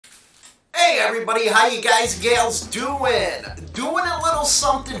Hey everybody, how you guys and gals doing? Doing a little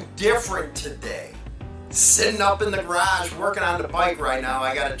something different today. Sitting up in the garage working on the bike right now.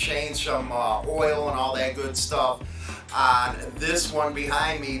 I gotta change some oil and all that good stuff on this one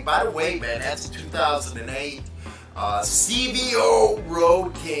behind me. By the way, man, that's a 2008 CVO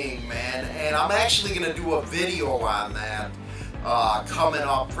Road King, man. And I'm actually gonna do a video on that coming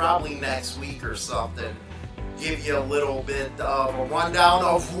up probably next week or something. Give you a little bit of a rundown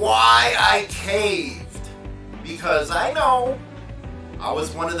of why I caved. Because I know I was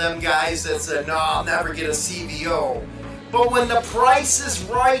one of them guys that said, no, I'll never get a CVO. But when the price is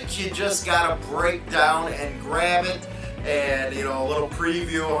right, you just gotta break down and grab it. And, you know, a little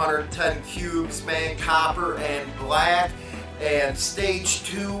preview, 110 cubes, man, copper and black. And stage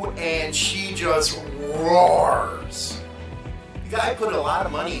 2, and she just roars. The guy put a lot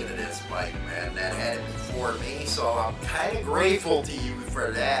of money into this bike, man, that had it before me, so I'm kind of grateful to you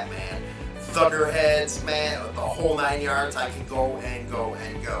for that, man. Thunderheads, man, the whole 9 yards. I can go and go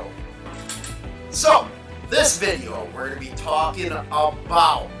and go. So, this video, we're going to be talking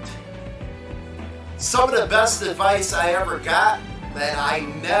about some of the best advice I ever got that I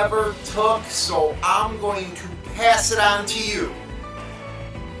never took, so I'm going to pass it on to you.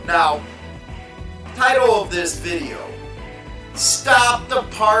 Now, title of this video, Stop the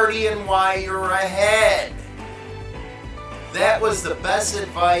Partying While You're Ahead. That was the best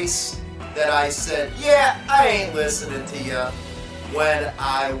advice that I said, yeah, I ain't listening to you when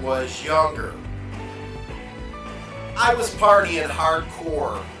I was younger. I was partying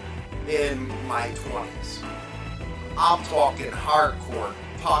hardcore in my 20s. I'm talking hardcore,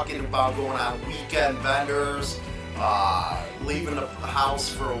 talking about going on weekend benders, leaving the house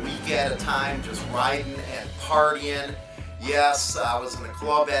for a week at a time, just riding and partying. Yes, I was in a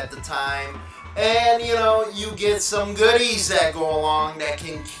club at the time, and you know, you get some goodies that go along that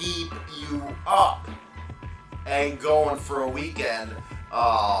can keep you up and going for a weekend.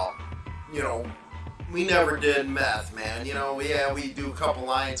 You know, we never did meth, man. You know, yeah, we do a couple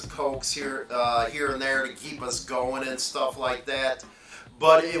lines of cokes here and there to keep us going and stuff like that,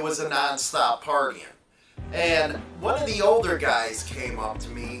 but it was a non-stop partying. And one of the older guys came up to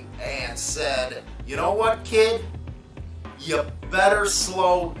me and said, you know what, kid? You better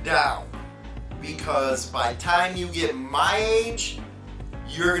slow down, because by the time you get my age,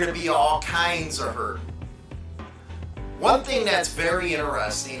 you're going to be all kinds of hurt. One thing that's very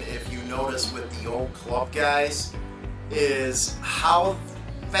interesting, if you notice with the old club guys, is how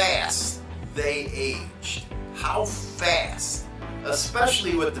fast they aged. How fast,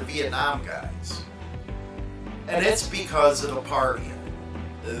 especially with the Vietnam guys. And it's because of the partying.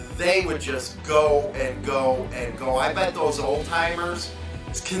 They would just go and go and go. I bet those old timers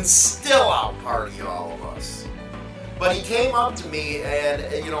can still out party all of us. But he came up to me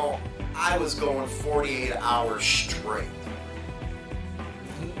and, you know, I was going 48 hours straight.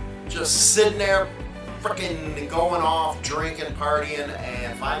 Just sitting there freaking going off, drinking, partying,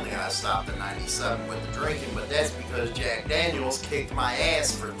 and finally I stopped at 97 with the drinking, but that's because Jack Daniels kicked my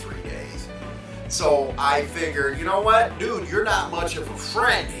ass for 3 days. So I figured, you know what, dude, you're not much of a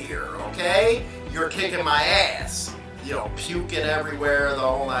friend here, okay? You're kicking my ass. You know, puking everywhere, the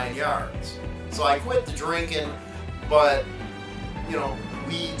whole 9 yards. So I quit the drinking, but, you know,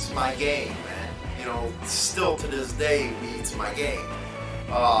 weed's my game, man. You know, still to this day, weed's my game.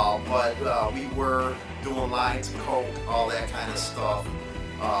 But we were doing lines of coke, all that kind of stuff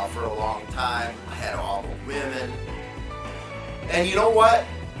for a long time. I had all the women. And you know what?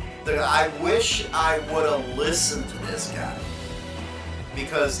 I wish I would have listened to this guy,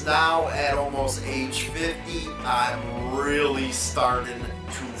 because now at almost age 50, I'm really starting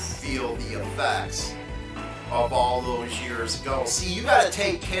to feel the effects of all those years ago. See, you got to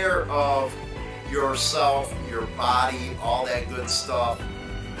take care of yourself, your body, all that good stuff,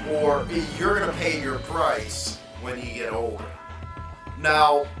 or you're going to pay your price when you get older.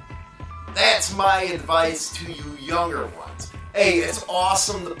 Now, that's my advice to you younger ones. Hey, it's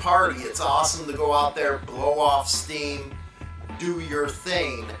awesome to party. It's awesome to go out there, blow off steam, do your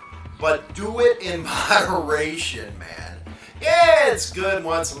thing, but do it in moderation, man. Yeah, it's good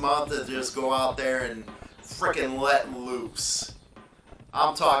once a month to just go out there and frickin' let loose.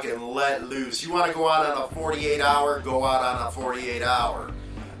 I'm talking let loose. You want to go out on a 48 hour, go out on a 48 hour,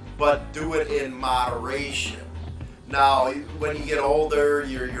 but do it in moderation. Now, when you get older,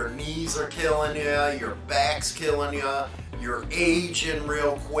 your knees are killing you, your back's killing you, you're aging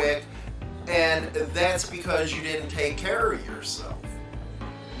real quick, and that's because you didn't take care of yourself.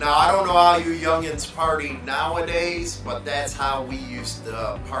 Now, I don't know how you youngins party nowadays, but that's how we used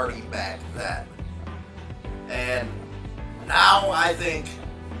to party back then. And now I think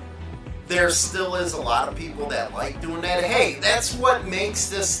there still is a lot of people that like doing that. Hey, that's what makes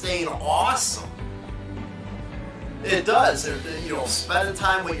this thing awesome. It does. You know, spending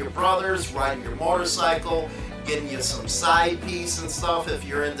time with your brothers, riding your motorcycle, getting you some side piece and stuff if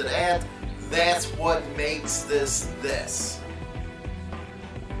you're into that. That's what makes this.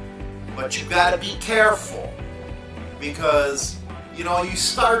 But you gotta be careful, because you know, you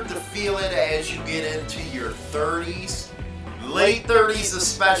start to feel it as you get into your 30s, late 30s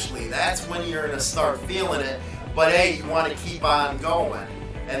especially. That's when you're gonna start feeling it. But hey, you want to keep on going.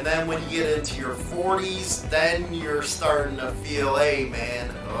 And then when you get into your 40s, then you're starting to feel, hey man,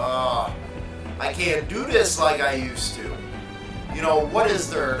 I can't do this like I used to. You know, what is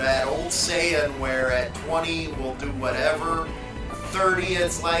there, that old saying where at 20 we'll do whatever, 30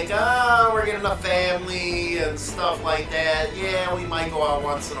 it's like, we're getting a family and stuff like that. Yeah, we might go out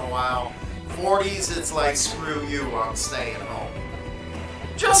once in a while. 40s it's like, screw you, I'm staying home.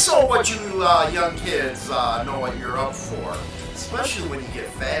 Just so what you young kids know what you're up for, especially when you get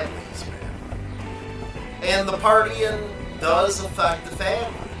families, man. And the partying does affect the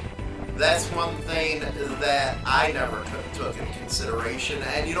family. That's one thing that I never took into consideration.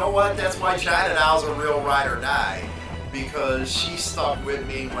 And you know what? That's why China Now's a real ride or die. Because she stuck with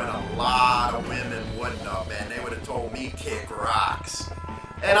me when a lot of women wouldn't have, and they would have told me kick rocks.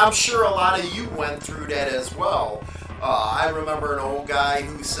 And I'm sure a lot of you went through that as well. I remember an old guy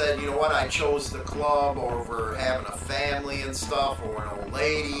who said, you know what, I chose the club over having a family and stuff, or an old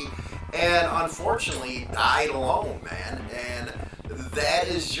lady, and unfortunately he died alone, man. And that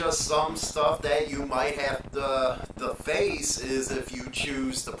is just some stuff that you might have to face, is if you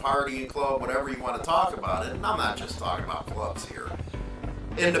choose the party and club, whatever you want to talk about it. And I'm not just talking about clubs here.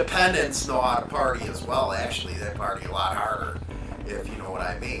 Independents know how to party as well, actually. They party a lot harder, if you know what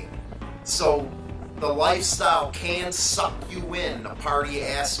I mean. So the lifestyle can suck you in, the party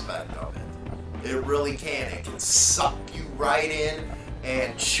aspect of it. It really can. It can suck you right in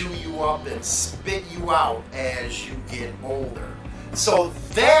and chew you up and spit you out as you get older. So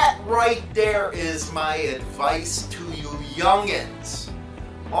that right there is my advice to you youngins.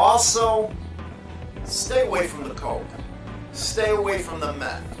 Also, stay away from the coke. Stay away from the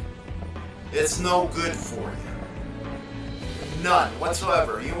meth. It's no good for you. None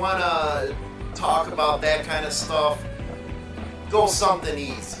whatsoever. You want to talk about that kind of stuff, go something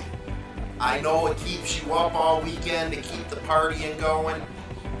easy. I know it keeps you up all weekend to keep the partying going,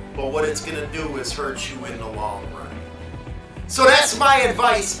 but what it's going to do is hurt you in the long run. So that's my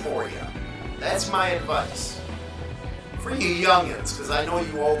advice for you. That's my advice. For you youngins, because I know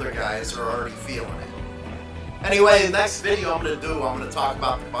you older guys are already feeling it. Anyway, the next video I'm going to talk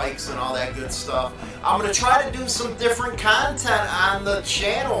about the bikes and all that good stuff. I'm going to try to do some different content on the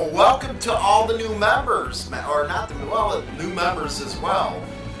channel. Welcome to all the new members, or not the, well, new members as well,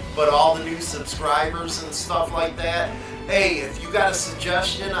 but all the new subscribers and stuff like that. Hey, if you got a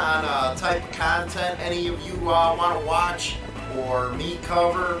suggestion on a type of content any of you want to watch, or me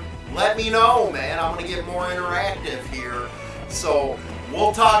cover, let me know, man. I'm going to get more interactive here. So,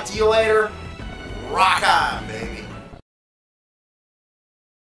 we'll talk to you later. Rock on, baby.